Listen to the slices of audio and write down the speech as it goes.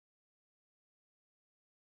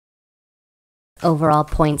overall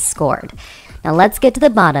points scored. Now let's get to the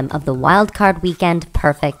bottom of the wildcard weekend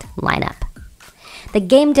perfect lineup. The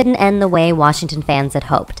game didn't end the way Washington fans had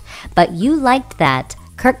hoped, but you liked that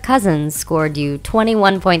Kirk Cousins scored you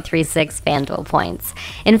 21.36 FanDuel points.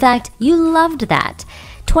 In fact, you loved that.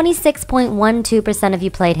 26.12% of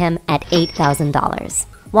you played him at $8,000.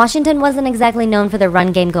 Washington wasn't exactly known for their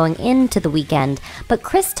run game going into the weekend, but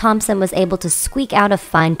Chris Thompson was able to squeak out a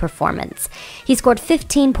fine performance. He scored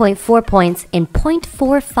 15.4 points in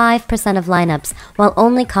 0.45% of lineups while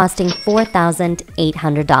only costing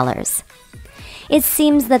 $4,800. It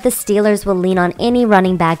seems that the Steelers will lean on any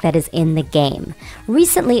running back that is in the game.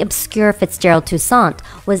 Recently obscure Fitzgerald Toussaint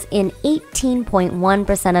was in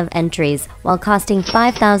 18.1% of entries while costing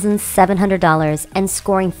 $5,700 and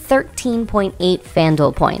scoring 13.8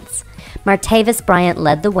 FanDuel points. Martavis Bryant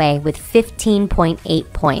led the way with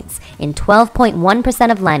 15.8 points in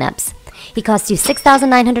 12.1% of lineups. He cost you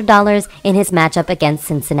 $6,900 in his matchup against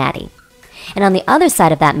Cincinnati. And on the other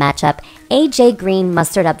side of that matchup, A.J. Green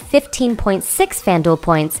mustered up 15.6 FanDuel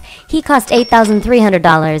points. He cost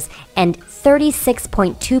 $8,300, and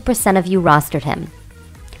 36.2% of you rostered him.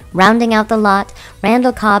 Rounding out the lot,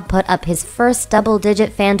 Randall Cobb put up his first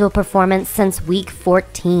double-digit FanDuel performance since Week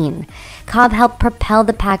 14. Cobb helped propel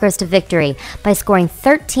the Packers to victory by scoring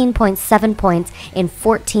 13.7 points in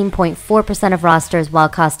 14.4% of rosters while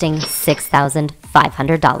costing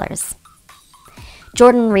 $6,500.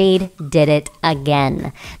 Jordan Reed did it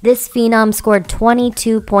again. This phenom scored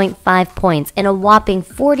 22.5 points in a whopping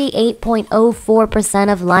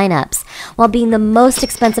 48.04% of lineups, while being the most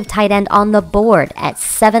expensive tight end on the board at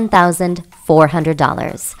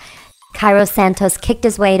 $7,400. Cairo Santos kicked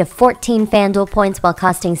his way to 14 FanDuel points while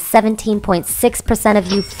costing 17.6%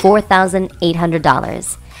 of you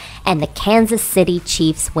 $4,800. And the Kansas City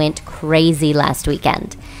Chiefs went crazy last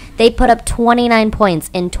weekend. They put up 29 points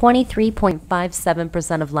in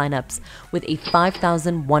 23.57% of lineups with a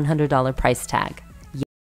 $5,100 price tag.